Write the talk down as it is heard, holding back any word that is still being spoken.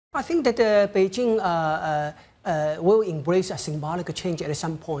I think that Beijing will embrace a symbolic change at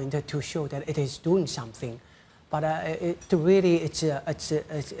some point to show that it is doing something, but it's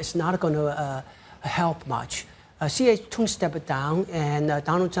not going to help much. CH2 stepped down, and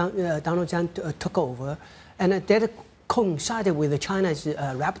Donald Trump took over, and that coincided with China's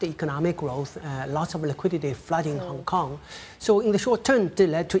rapid economic growth, lots of liquidity flooding Hong Kong. So in the short term, it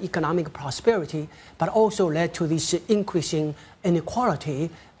led to economic prosperity, but also led to this increasing inequality,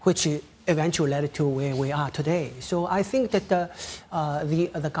 which eventually led to where we are today. So I think that the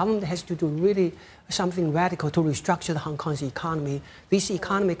government has to do really something radical to restructure the Hong Kong's economy. This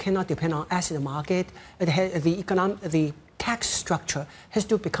economy cannot depend on asset market. The tax structure has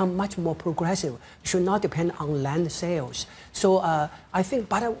to become much more progressive. It should not depend on land sales. So I think,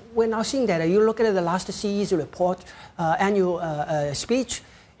 but we're now seeing that. You look at the last CE's report, annual speech,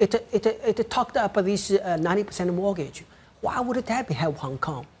 it talked about this 90% mortgage. Why would that help Hong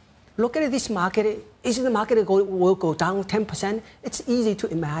Kong? Look at this market. Is the market will go down 10%? It's easy to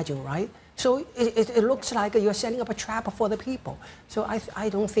imagine, right? So it looks like you're setting up a trap for the people. So I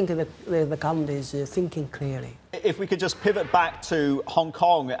don't think that the government is thinking clearly. If we could just pivot back to Hong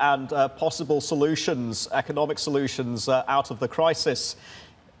Kong and possible solutions, economic solutions out of the crisis.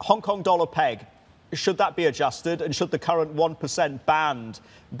 Hong Kong dollar peg, should that be adjusted? And should the current 1% band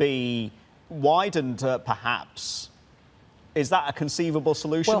be widened perhaps? Is that a conceivable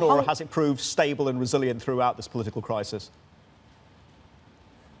solution, or has it proved stable and resilient throughout this political crisis?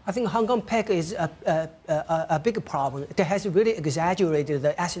 I think Hong Kong peg is a big problem. It has really exaggerated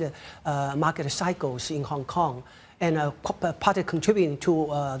the asset market cycles in Hong Kong, and partly contributing to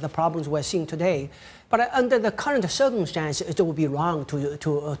the problems we're seeing today. But under the current circumstances, it would be wrong to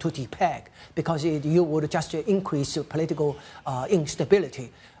depeg, because you would just increase political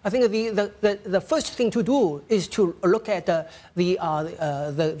instability. I think the first thing to do is to look at the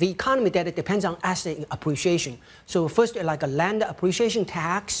economy that depends on asset appreciation. So first, like a land appreciation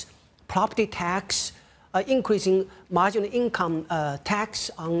tax, property tax, increasing marginal income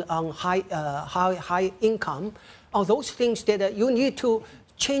tax on high income. All those things that you need to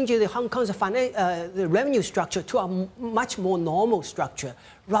change the Hong Kong's the revenue structure to a much more normal structure,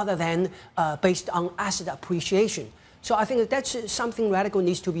 rather than based on asset appreciation. So I think that's something radical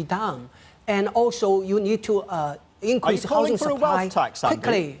needs to be done. And also you need to increase housing supply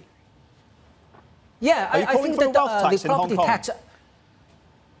quickly. Yeah, I think that the property tax.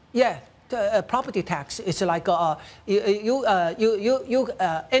 Yeah, the property tax is like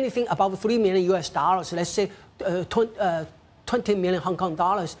anything above $3 million US, let's say 20 million Hong Kong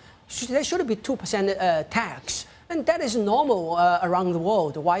dollars, there should be 2% tax. And that is normal around the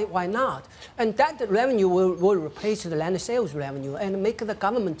world. Why not? And that revenue will replace the land sales revenue and give the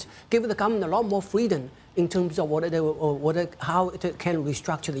government a lot more freedom in terms of how it can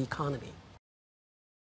restructure the economy.